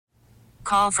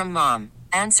call from mom.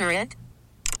 Answer it.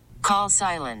 Call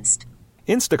silenced.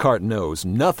 Instacart knows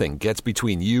nothing gets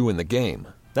between you and the game.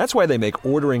 That's why they make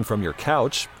ordering from your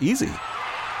couch easy.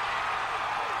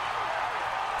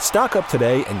 Stock up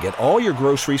today and get all your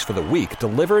groceries for the week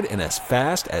delivered in as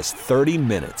fast as 30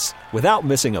 minutes without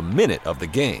missing a minute of the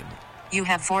game. You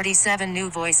have 47 new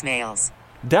voicemails.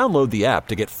 Download the app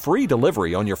to get free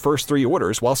delivery on your first 3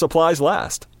 orders while supplies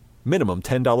last. Minimum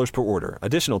 $10 per order.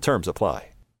 Additional terms apply.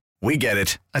 We get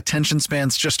it. Attention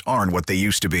spans just aren't what they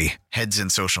used to be. Heads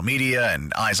in social media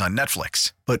and eyes on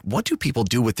Netflix. But what do people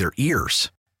do with their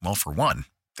ears? Well, for one,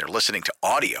 they're listening to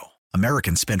audio.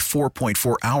 Americans spend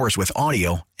 4.4 hours with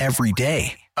audio every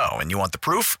day. Oh, and you want the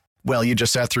proof? Well, you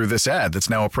just sat through this ad that's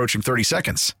now approaching 30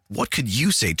 seconds. What could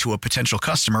you say to a potential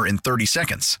customer in 30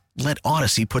 seconds? Let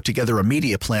Odyssey put together a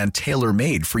media plan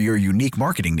tailor-made for your unique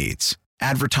marketing needs.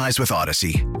 Advertise with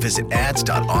Odyssey. Visit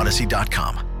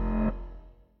ads.odyssey.com.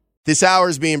 This hour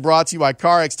is being brought to you by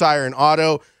CarX Tire and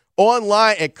Auto,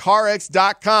 online at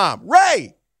CarX.com.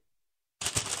 Ray!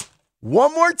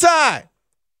 One more time.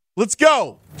 Let's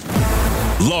go.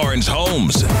 Lawrence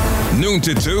Holmes, noon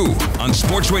to 2 on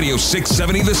Sports Radio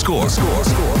 670 The Score.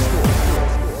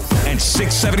 And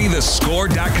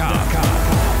 670thescore.com.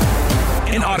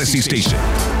 An Odyssey station.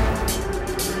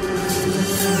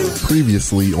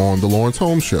 Previously on the Lawrence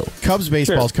Holmes Show. Cubs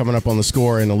baseball's coming up on the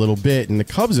Score in a little bit, and the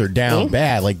Cubs are down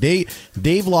bad. Like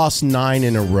they've lost 9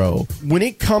 in a row. When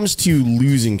it comes to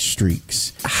losing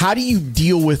streaks, how do you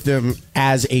deal with them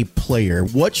as a player?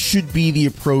 What should be the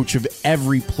approach of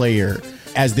every player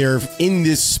as they're in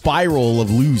this spiral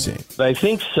of losing? I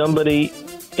think somebody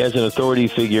as an authority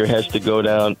figure has to go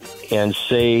down and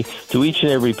say to each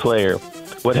and every player,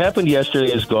 what happened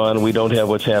yesterday is gone. We don't have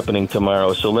what's happening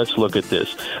tomorrow, so let's look at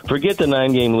this. Forget the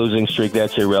 9-game losing streak.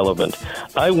 That's irrelevant.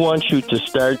 I want you to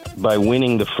start by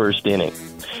winning the first inning.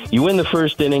 You win the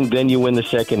first inning, then you win the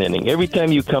second inning. Every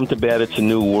time you come to bat, it's a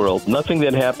new world. Nothing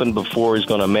that happened before is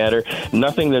going to matter.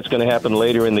 Nothing that's going to happen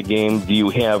later in the game do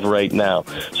you have right now.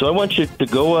 So I want you to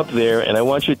go up there, and I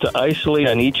want you to isolate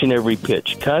on each and every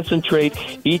pitch. Concentrate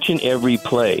each and every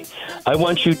play. I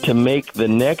want you to make the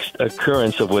next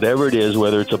occurrence of whatever it is,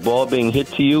 whether it's a ball being hit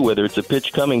to you, whether it's a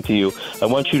pitch coming to you, I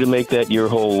want you to make that your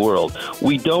whole world.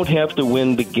 We don't have to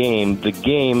win the game. The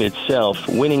game itself,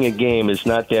 winning a game, is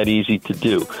not that easy to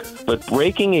do. But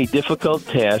breaking a difficult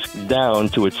task down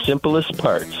to its simplest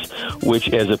parts,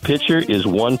 which as a pitcher is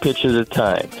one pitch at a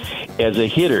time. As a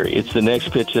hitter, it's the next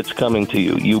pitch that's coming to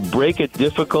you. You break a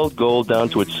difficult goal down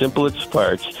to its simplest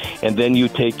parts, and then you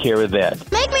take care of that.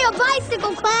 Make me a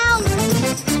bicycle clown!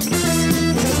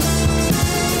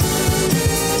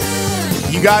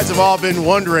 You guys have all been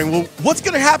wondering, well, what's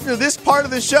going to happen to this part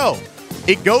of the show?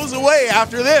 It goes away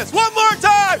after this. One more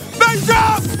time! Big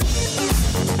drop!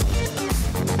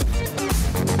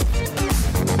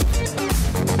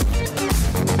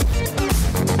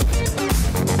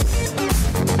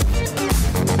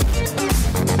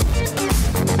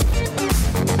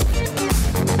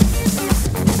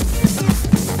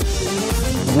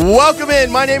 Welcome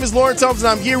in. My name is Lawrence Holmes, and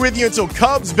I'm here with you until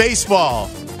Cubs baseball.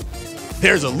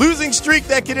 There's a losing streak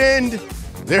that could end.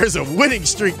 There's a winning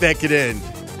streak that could end.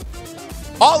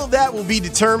 All of that will be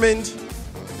determined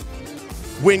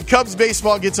when Cubs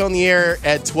baseball gets on the air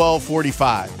at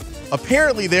 12:45.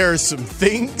 Apparently, there are some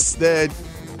things that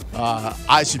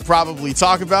I should probably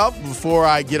talk about before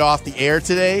I get off the air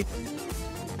today.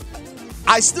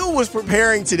 I still was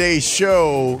preparing today's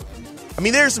show. I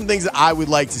mean, there are some things that I would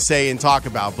like to say and talk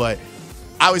about, but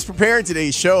I was preparing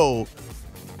today's show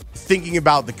thinking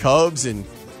about the Cubs, and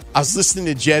I was listening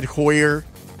to Jed Hoyer,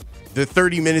 the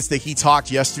 30 minutes that he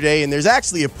talked yesterday, and there's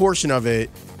actually a portion of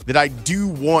it that I do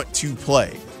want to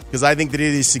play because I think that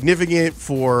it is significant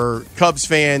for Cubs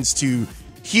fans to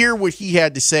hear what he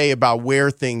had to say about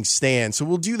where things stand. So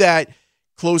we'll do that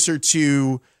closer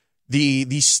to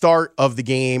the start of the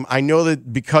game. I know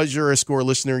that because you're a Score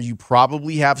listener, you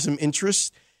probably have some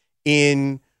interest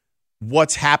in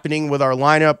what's happening with our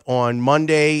lineup on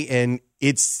Monday, and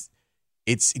it's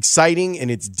exciting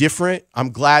and it's different.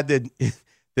 I'm glad that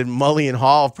Mully and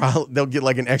Hall they'll get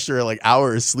like an extra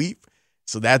hour of sleep,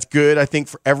 so that's good. I think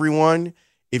for everyone.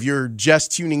 If you're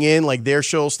just tuning in, their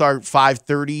show will start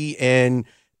 5:30 and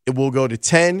it will go to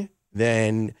 10.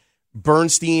 Then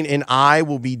Bernstein and I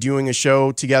will be doing a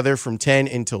show together from 10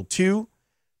 until 2.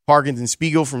 Parkins and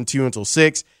Spiegel from 2 until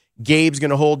 6. Gabe's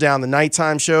going to hold down the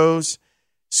nighttime shows.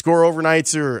 Score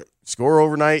overnights.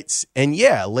 And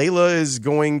yeah, Layla is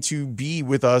going to be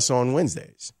with us on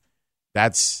Wednesdays.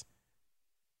 That's,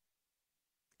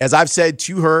 as I've said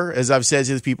to her, as I've said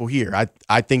to the people here,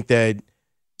 I think that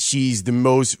she's the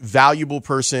most valuable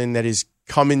person that is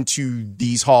come into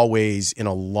these hallways in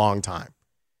a long time.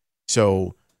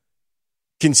 So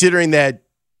considering that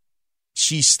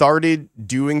she started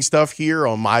doing stuff here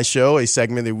on my show, a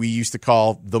segment that we used to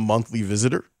call The Monthly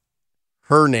Visitor,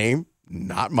 her name,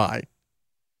 not mine.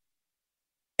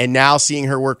 And now seeing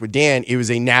her work with Dan, it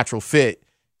was a natural fit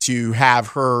to have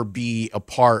her be a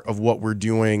part of what we're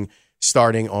doing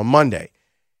starting on Monday.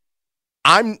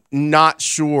 I'm not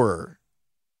sure.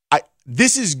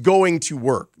 This is going to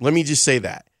work. Let me just say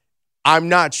that. I'm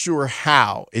not sure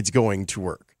how it's going to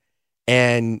work.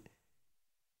 And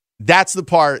that's the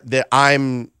part that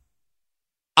I'm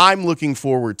looking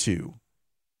forward to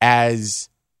as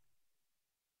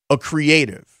a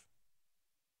creative.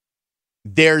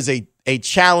 There's a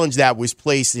challenge that was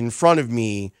placed in front of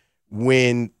me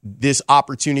when this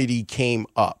opportunity came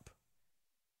up.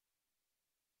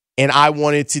 And I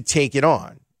wanted to take it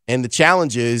on. And the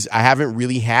challenge is I haven't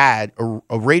really had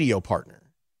a radio partner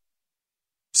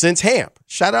since Hamp.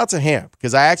 Shout out to Hamp,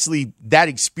 because that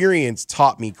experience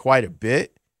taught me quite a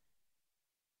bit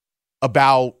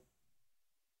about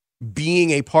being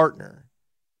a partner.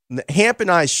 Hamp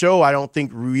and I's show, I don't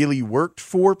think really worked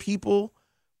for people,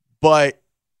 but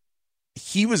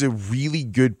he was a really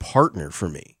good partner for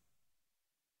me.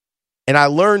 And I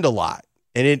learned a lot,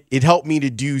 and it helped me to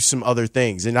do some other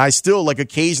things. And I still,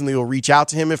 occasionally will reach out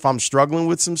to him if I'm struggling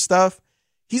with some stuff.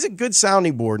 He's a good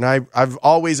sounding board, and I've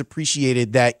always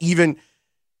appreciated that. Even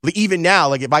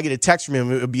now, if I get a text from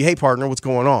him, it would be, "Hey, partner, what's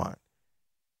going on?"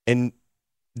 And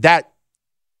that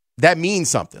means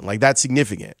something. That's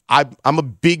significant. I'm a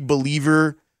big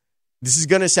believer. This is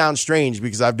going to sound strange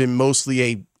because I've been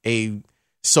mostly a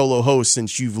solo host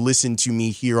since you've listened to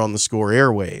me here on the Score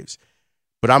airwaves.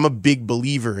 But I'm a big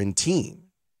believer in team.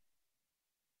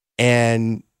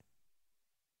 And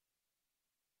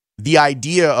the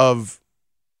idea of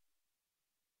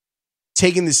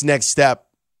taking this next step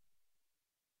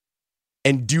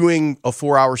and doing a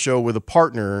 4-hour show with a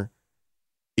partner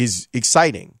is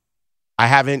exciting. I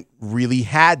haven't really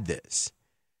had this.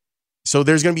 So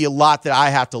there's going to be a lot that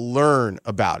I have to learn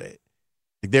about it.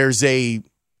 There's a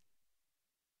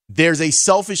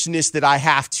selfishness that I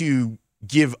have to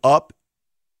give up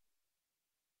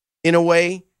in a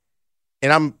way,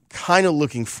 and I'm kind of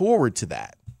looking forward to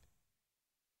that.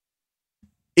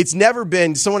 It's never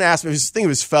been, someone asked me, I think it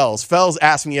was Fells. Fells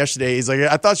asked me yesterday, he's like,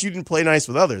 "I thought you didn't play nice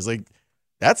with others."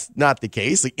 That's not the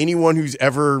case. Anyone who's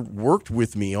ever worked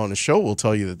with me on a show will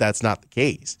tell you that that's not the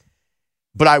case.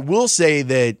 But I will say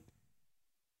that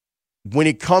when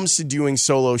it comes to doing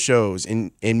solo shows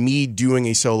and me doing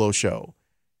a solo show,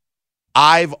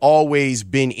 I've always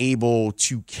been able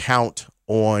to count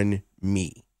on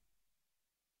me.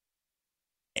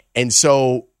 And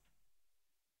so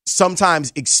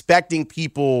sometimes expecting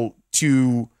people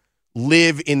to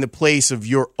live in the place of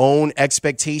your own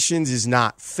expectations is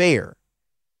not fair.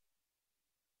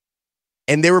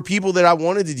 And there were people that I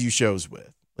wanted to do shows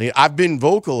with. I've been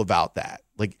vocal about that.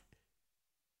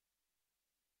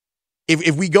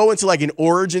 If we go into an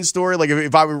origin story,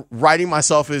 if I were writing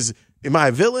myself as, am I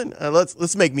a villain?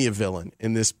 Let's make me a villain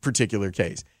in this particular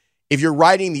case. If you're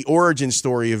writing the origin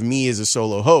story of me as a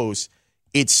solo host,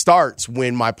 it starts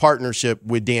when my partnership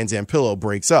with Dan Zampillo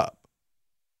breaks up.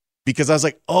 Because I was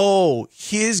like, oh,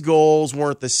 his goals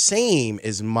weren't the same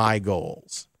as my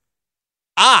goals.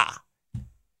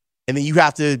 And then you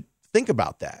have to think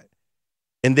about that.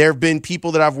 And there have been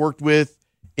people that I've worked with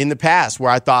in the past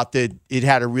where I thought that it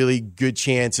had a really good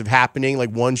chance of happening.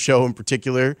 One show in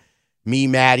particular, me,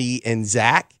 Maddie, and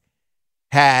Zach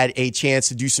had a chance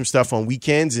to do some stuff on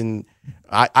weekends. And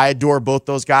I adore both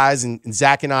those guys. And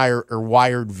Zach and I are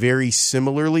wired very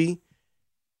similarly.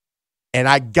 And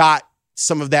I got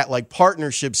some of that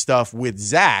partnership stuff with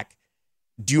Zach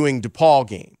doing DePaul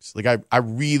games. I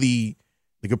really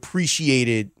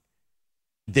appreciated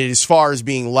that as far as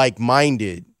being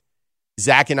like-minded,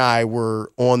 Zach and I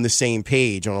were on the same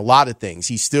page on a lot of things.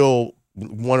 He's still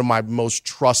one of my most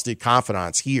trusted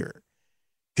confidants here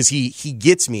because he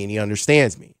gets me and he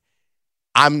understands me.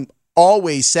 I'm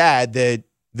always sad that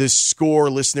the Score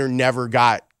listener never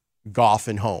got Goff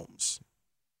and Holmes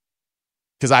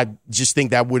because I just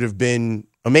think that would have been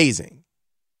amazing.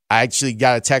 I actually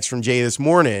got a text from Jay this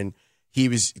morning. He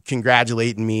was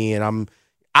congratulating me, and I'm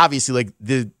obviously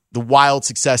the wild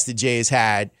success that Jay has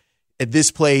had at this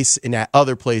place and at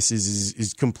other places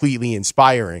is completely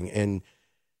inspiring. And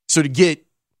so to get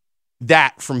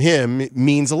that from him, it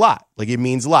means a lot. It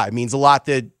means a lot. It means a lot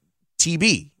that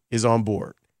TB is on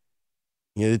board.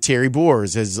 Terry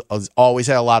Boers has always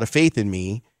had a lot of faith in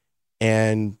me.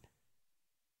 And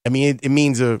I mean, it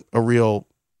means a real,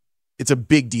 it's a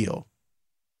big deal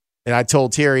And I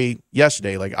told Terry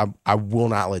yesterday, like, I will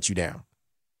not let you down.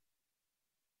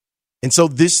 And so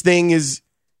this thing is,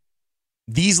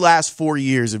 these last 4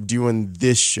 years of doing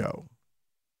this show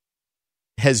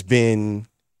has been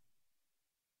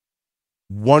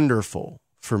wonderful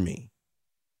for me.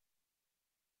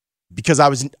 Because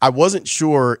I wasn't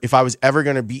sure if I was ever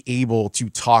going to be able to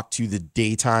talk to the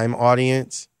daytime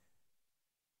audience,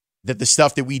 that the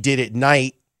stuff that we did at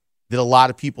night that a lot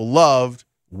of people loved,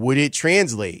 would it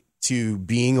translate to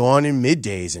being on in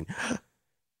middays? And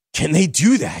can they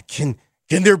do that? Can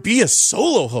there be a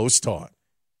solo host on?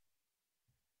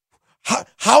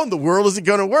 How in the world is it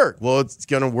going to work? Well, it's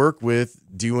going to work with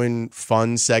doing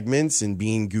fun segments and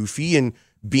being goofy and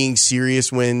being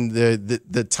serious when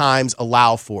the times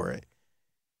allow for it.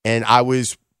 And I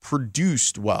was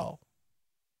produced well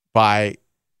by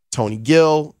Tony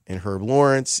Gill and Herb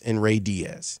Lawrence and Ray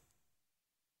Diaz.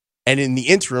 And in the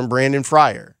interim, Brandon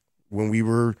Fryer, when we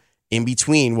were in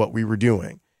between what we were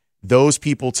doing. Those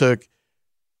people took,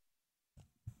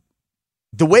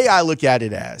 the way I look at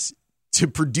it as, to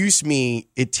produce me,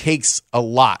 it takes a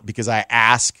lot because I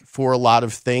ask for a lot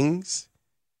of things.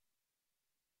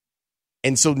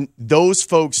 And so those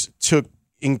folks took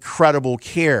incredible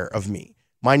care of me.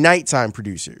 My nighttime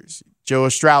producers, Joe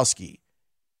Ostrowski,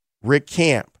 Rick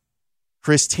Camp,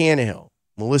 Chris Tannehill,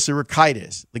 Melissa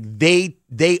Rakaitis, like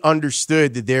they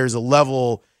understood that there's a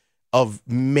level of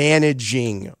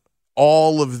managing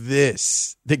all of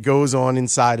this that goes on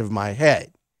inside of my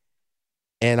head.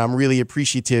 And I'm really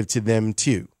appreciative to them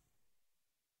too.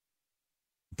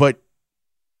 But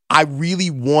I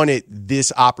really wanted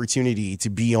this opportunity to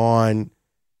be on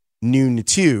Noon to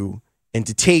 2 and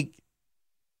to take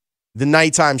the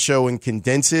nighttime show and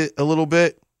condense it a little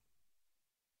bit.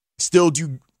 Still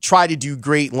try to do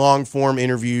great long form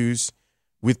interviews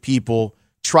with people.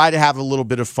 Try to have a little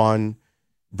bit of fun.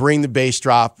 Bring the bass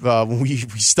drop when we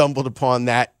stumbled upon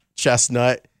that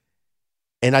chestnut.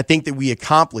 And I think that we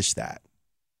accomplished that.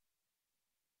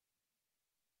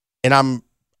 And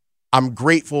I'm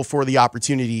grateful for the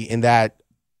opportunity in that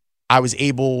I was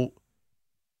able,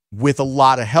 with a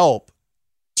lot of help,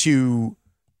 to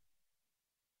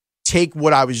take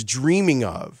what I was dreaming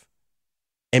of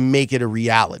and make it a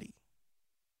reality.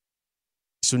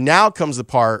 So now comes the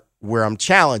part where I'm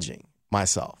challenging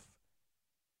myself.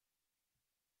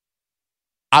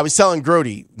 I was telling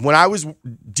Grody, when I was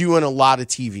doing a lot of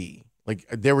TV, like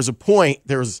there was a point,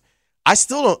 there was a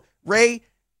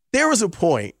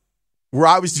point where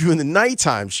I was doing the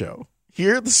nighttime show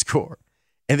here at the Score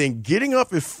and then getting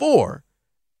up at 4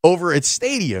 over at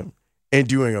Stadium and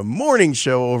doing a morning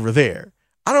show over there.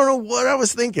 I don't know what I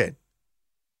was thinking.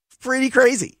 Pretty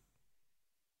crazy.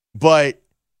 But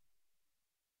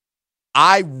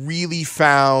I really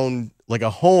found like a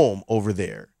home over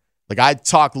there. Like I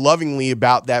talk lovingly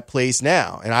about that place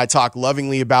now, and I talk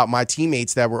lovingly about my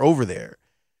teammates that were over there.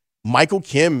 Michael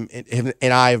Kim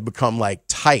and I have become like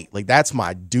tight. Like that's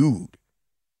my dude.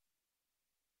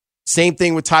 Same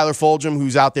thing with Tyler Fulgham,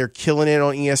 who's out there killing it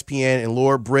on ESPN, and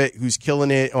Laura Britt, who's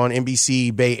killing it on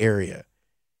NBC Bay Area.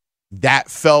 That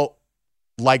felt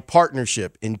like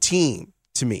partnership and team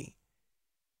to me.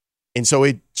 And so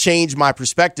it changed my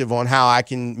perspective on how I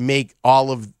can make all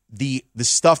of the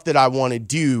stuff that I want to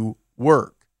do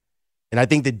work. And I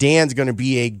think that Dan's going to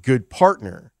be a good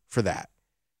partner for that.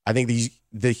 I think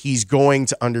that he's going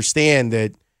to understand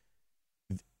that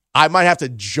I might have to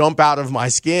jump out of my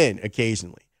skin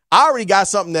occasionally. I already got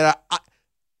something that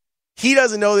he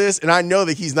doesn't know this, and I know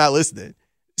that he's not listening.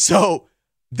 So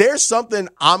there's something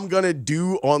I'm going to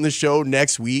do on the show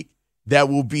next week that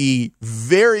will be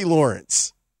very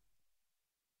Lawrence.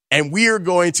 And we are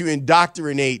going to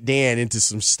indoctrinate Dan into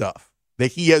some stuff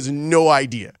that he has no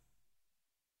idea.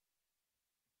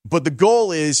 But the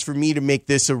goal is for me to make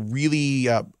this a really,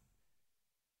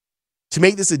 to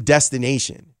make this a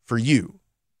destination for you.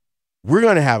 We're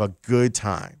going to have a good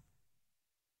time.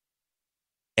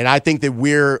 And I think that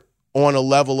we're on a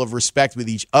level of respect with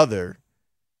each other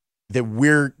that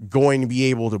we're going to be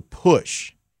able to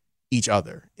push each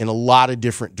other in a lot of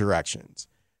different directions.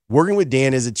 Working with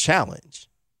Dan is a challenge.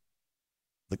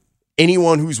 Like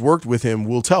anyone who's worked with him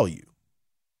will tell you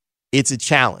it's a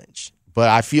challenge, but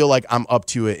I feel like I'm up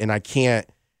to it, and I can't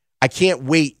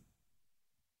wait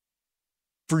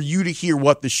for you to hear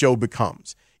what the show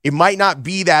becomes. It might not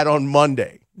be that on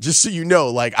Monday, just so you know.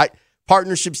 Like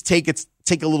partnerships take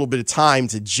a little bit of time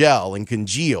to gel and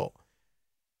congeal.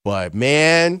 But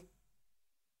man,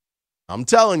 I'm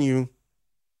telling you,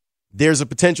 there's a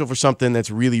potential for something that's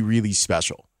really, really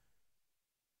special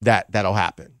that'll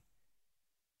happen.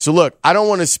 So look, I don't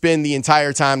want to spend the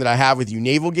entire time that I have with you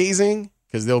navel gazing,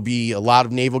 because there'll be a lot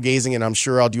of navel gazing, and I'm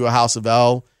sure I'll do a House of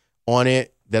L on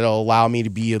it that'll allow me to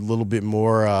be a little bit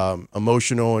more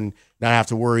emotional and not have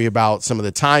to worry about some of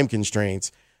the time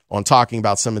constraints on talking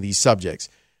about some of these subjects.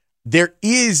 There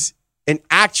is an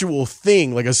actual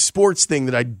thing, like a sports thing,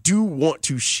 that I do want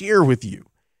to share with you.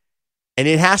 And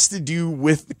it has to do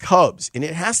with the Cubs. And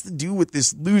it has to do with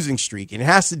this losing streak. And it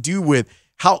has to do with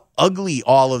how ugly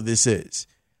all of this is.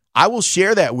 I will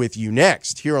share that with you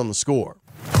next here on The Score.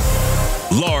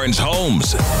 Lawrence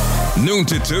Holmes, noon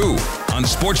to 2 on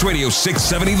Sports Radio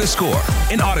 670 The Score,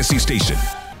 an Odyssey station.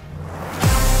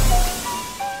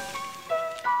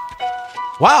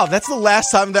 Wow, that's the last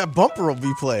time that bumper will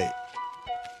be played.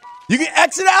 You can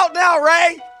exit out now,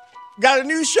 Ray. Got a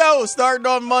new show starting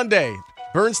on Monday.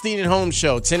 Bernstein and Holmes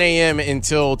show, 10 a.m.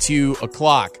 until 2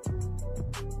 o'clock.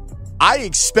 I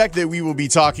expect that we will be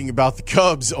talking about the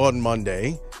Cubs on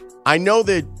Monday. I know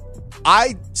that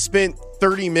I spent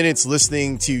 30 minutes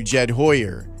listening to Jed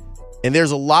Hoyer, and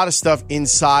there's a lot of stuff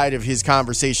inside of his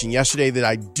conversation yesterday that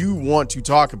I do want to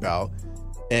talk about,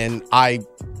 and I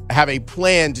have a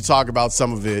plan to talk about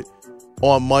some of it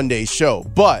on Monday's show.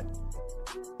 But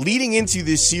leading into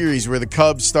this series where the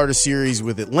Cubs start a series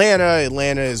with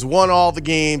Atlanta has won all the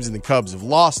games and the Cubs have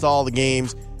lost all the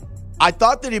games, I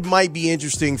thought that it might be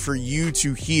interesting for you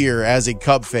to hear as a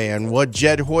Cub fan what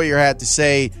Jed Hoyer had to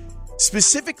say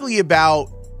specifically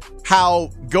about how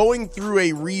going through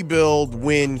a rebuild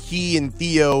when he and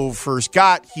Theo first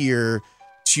got here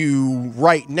to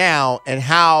right now and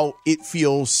how it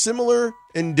feels similar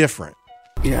and different.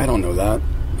 Yeah, I don't know that.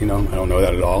 I don't know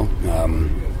that at all.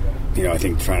 I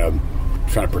think trying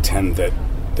to pretend that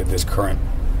this current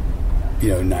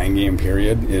 9-game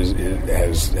period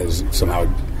has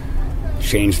somehow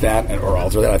changed that or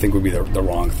alter that, I think would be the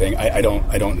wrong thing. I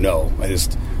don't know. I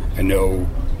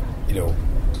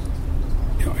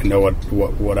know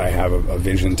what I have a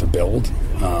vision to build.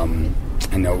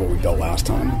 I know what we built last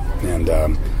time, and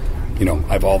I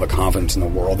have all the confidence in the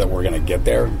world that we're going to get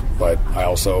there. But I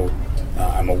also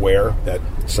I'm aware that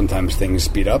sometimes things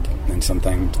speed up and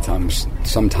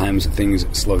sometimes things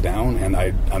slow down, and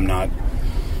I'm not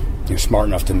smart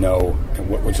enough to know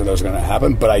which of those are going to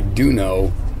happen. But I do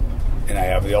know, and I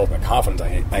have the ultimate confidence,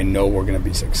 I know we're going to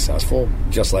be successful,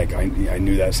 just like I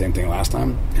knew that same thing last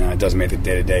time. And it doesn't make the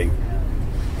day-to-day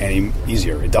any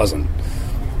easier. It doesn't.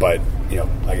 But,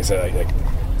 like I said,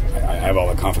 I have all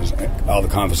the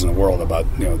confidence in the world about,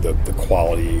 the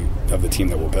quality of the team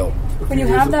that we'll build. When you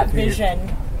have that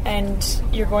vision and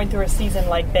you're going through a season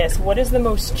like this, what is the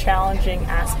most challenging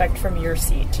aspect from your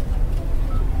seat?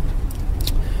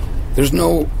 There's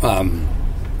no,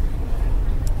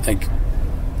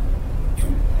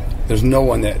 there's no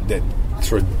one that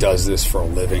sort of does this for a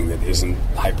living that isn't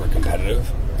hyper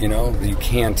competitive. You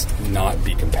can't not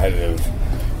be competitive.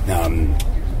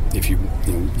 If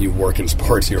you work in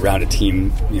sports, you're around a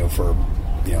team, for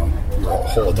your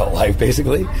whole adult life,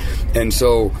 basically, and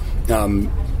so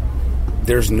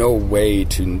there's no way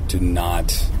to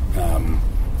not on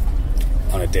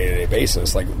a day-to-day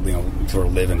basis, sort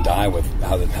of live and die with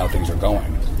how things are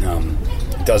going.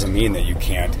 It doesn't mean that you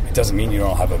can't. It doesn't mean you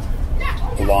don't have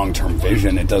a long-term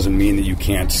vision. It doesn't mean that you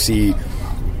can't see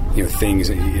things,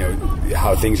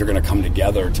 how things are going to come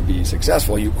together to be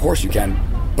successful. Of course you can.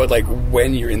 But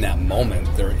when you're in that moment,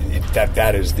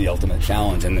 that is the ultimate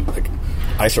challenge, and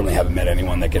I certainly haven't met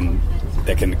anyone that can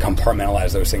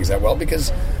compartmentalize those things that well,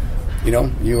 because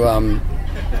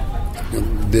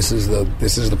this is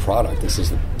the product, this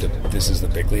is the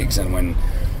big leagues, and when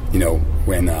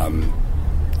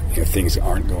things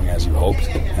aren't going as you hoped,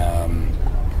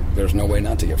 there's no way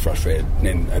not to get frustrated.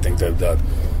 And I think the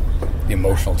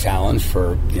emotional challenge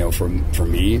for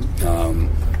me.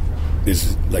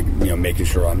 Is making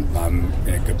sure I'm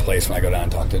in a good place when I go down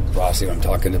and talk to Rossi, when I'm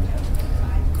talking to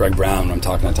Greg Brown, when I'm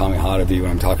talking to Tommy Hotovy, when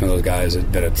I'm talking to those guys,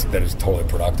 that it's totally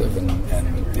productive,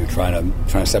 and trying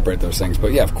to separate those things.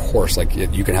 But yeah, of course,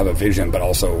 you can have a vision, but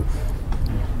also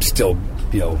still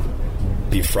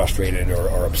be frustrated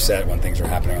or upset when things are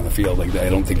happening on the field. I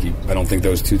don't think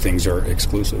those two things are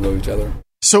exclusive of each other.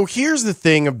 So here's the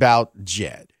thing about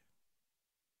Jed.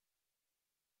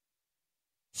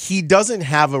 He doesn't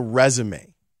have a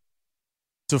resume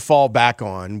to fall back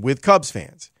on with Cubs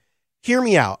fans. Hear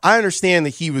me out. I understand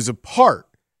that he was a part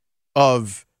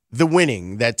of the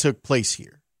winning that took place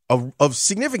here, a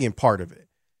significant part of it.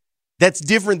 That's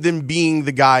different than being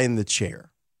the guy in the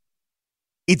chair.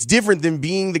 It's different than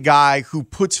being the guy who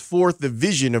puts forth the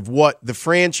vision of what the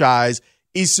franchise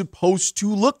is supposed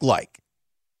to look like.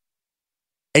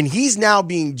 And he's now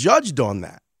being judged on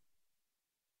that.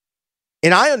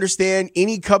 And I understand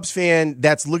any Cubs fan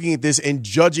that's looking at this and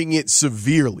judging it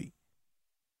severely.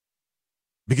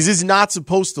 because it's not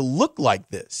supposed to look like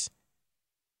this.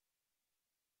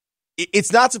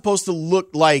 It's not supposed to look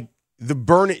like the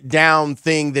burn it down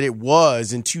thing that it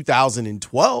was in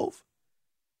 2012.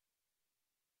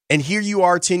 And here you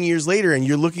are 10 years later, and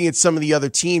you're looking at some of the other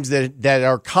teams that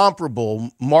are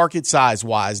comparable market size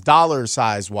wise, dollar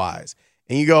size wise.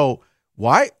 And you go,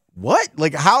 why? What?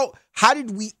 Like, how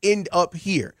did we end up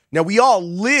here? Now, we all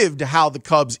lived how the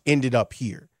Cubs ended up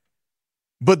here.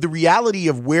 But the reality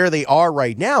of where they are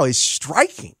right now is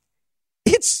striking.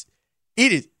 It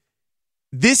is.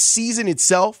 This season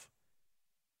itself,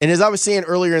 and as I was saying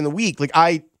earlier in the week,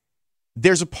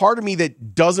 there's a part of me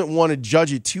that doesn't want to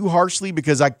judge it too harshly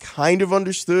because I kind of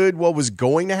understood what was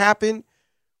going to happen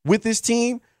with this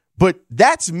team. But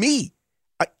that's me.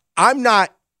 I'm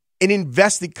not an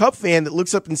invested Cub fan that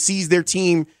looks up and sees their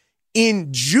team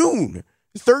in June,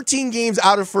 13 games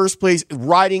out of first place,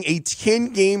 riding a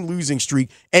 10-game losing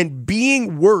streak and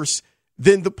being worse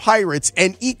than the Pirates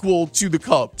and equal to the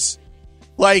Cubs.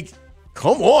 Like,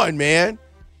 come on, man.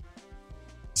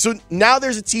 So now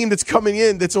there's a team that's coming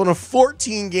in that's on a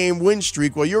 14-game win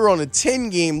streak while you're on a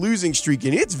 10-game losing streak,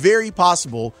 and it's very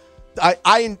possible.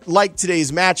 I like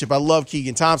today's matchup. I love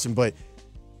Keegan Thompson, but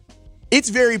it's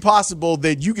very possible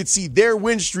that you could see their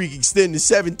win streak extend to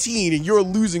 17 and your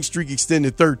losing streak extend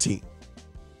to 13.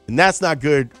 And that's not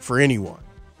good for anyone.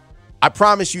 I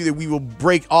promise you that we will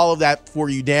break all of that for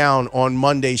you down on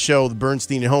Monday's show, the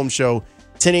Bernstein and Holmes Show,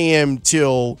 10 a.m.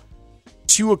 till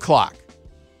 2 o'clock.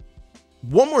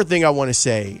 One more thing I want to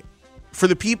say, for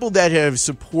the people that have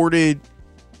supported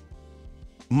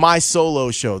my solo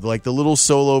show, like the little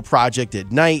solo project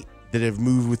at night, that have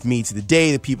moved with me to the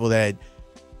day, the people that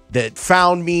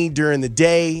found me during the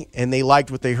day and they liked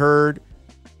what they heard,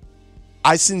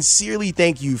 I sincerely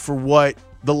thank you for what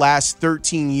the last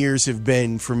 13 years have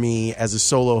been for me as a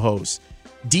solo host.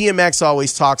 DMX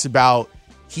always talks about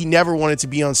he never wanted to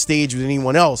be on stage with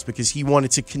anyone else because he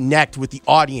wanted to connect with the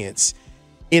audience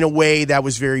in a way that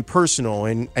was very personal.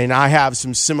 And I have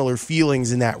some similar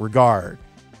feelings in that regard.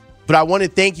 But I want to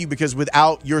thank you because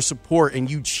without your support and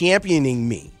you championing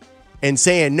me and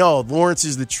saying, no, Lawrence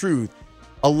is the truth,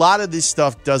 a lot of this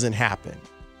stuff doesn't happen.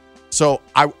 So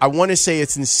I want to say a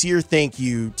sincere thank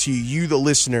you to you, the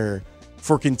listener,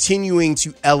 for continuing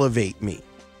to elevate me,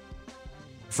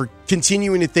 for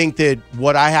continuing to think that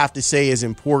what I have to say is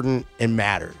important and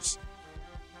matters.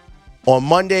 On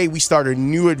Monday, we start a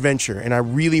new adventure, and I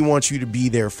really want you to be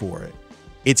there for it.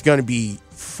 It's going to be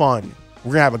fun.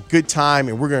 We're going to have a good time,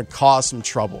 and we're going to cause some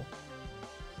trouble.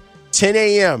 10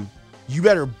 a.m., you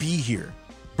better be here.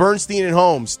 Bernstein and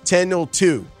Holmes, 10 till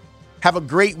 2. Have a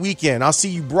great weekend. I'll see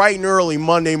you bright and early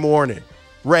Monday morning.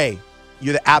 Ray,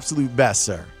 you're the absolute best,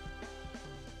 sir.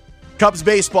 Cubs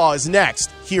baseball is next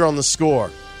here on The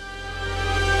Score.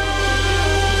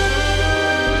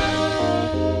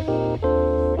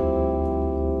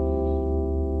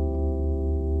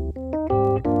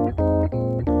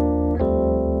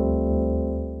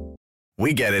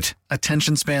 We get it.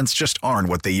 Attention spans just aren't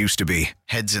what they used to be.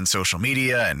 Heads in social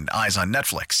media and eyes on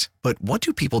Netflix. But what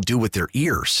do people do with their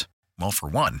ears? Well, for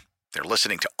one, they're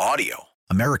listening to audio.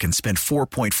 Americans spend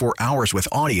 4.4 hours with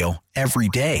audio every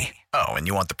day. Oh, and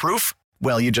you want the proof?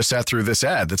 Well, you just sat through this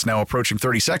ad that's now approaching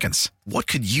 30 seconds. What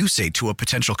could you say to a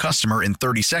potential customer in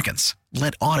 30 seconds?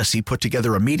 Let Odyssey put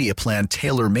together a media plan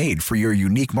tailor-made for your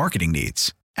unique marketing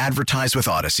needs. Advertise with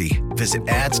Odyssey. Visit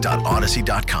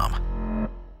ads.odyssey.com.